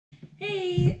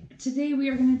Hey, today we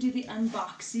are going to do the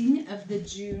unboxing of the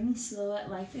June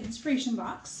Silhouette Life Inspiration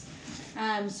Box.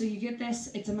 So you get this,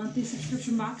 it's a monthly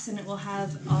subscription box and it will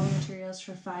have all the materials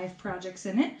for 5 projects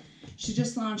in it. She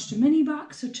just launched a mini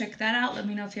box, so check that out. Let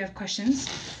me know if you have questions.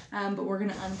 But we're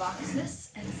going to unbox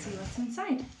this and see what's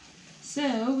inside.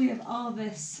 So we have all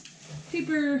this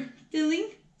paper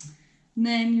filling. And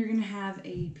then you're going to have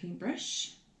a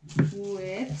paintbrush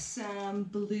with some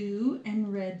blue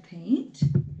and red paint.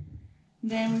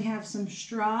 Then we have some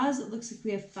straws. It looks like we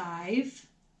have 5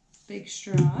 big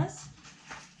straws.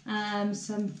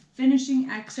 Some finishing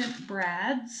accent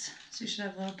brads. So you should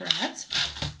have little brads.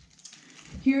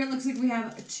 Here it looks like we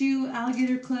have 2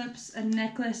 alligator clips, a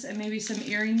necklace, and maybe some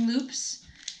earring loops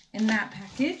in that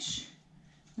package.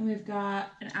 And we've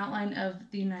got an outline of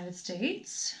the United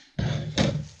States.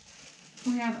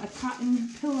 We have a cotton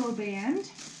pillow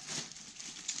band.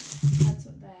 That's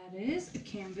what that is, a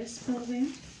canvas pillow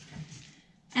band.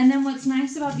 And then what's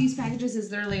nice about these packages is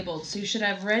they're labeled. So you should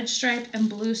have red stripe and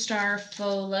blue star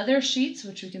faux leather sheets,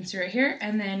 which we can see right here,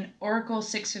 and then Oracle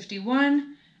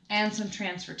 651 and some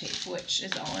transfer tape, which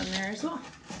is all in there as well.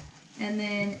 And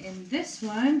then in this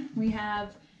one, we have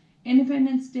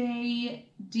Independence Day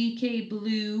DK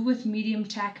Blue with medium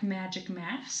tack magic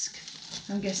mask.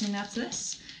 I'm guessing that's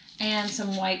this. And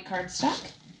some white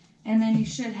cardstock. And then you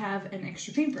should have an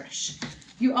extra paintbrush.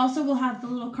 You also will have the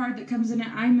little card that comes in it.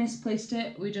 I misplaced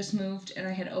it. We just moved and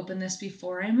I had opened this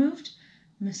before I moved.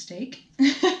 Mistake.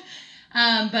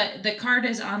 But the card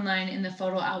is online in the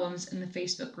photo albums in the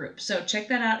Facebook group. So check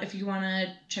that out if you want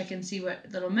to check and see what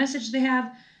little message they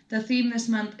have. The theme this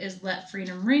month is Let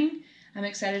Freedom Ring. I'm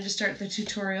excited to start the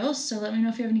tutorials. So let me know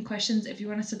if you have any questions. If you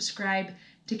want to subscribe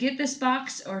to get this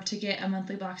box or to get a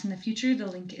monthly box in the future, the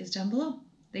link is down below.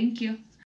 Thank you.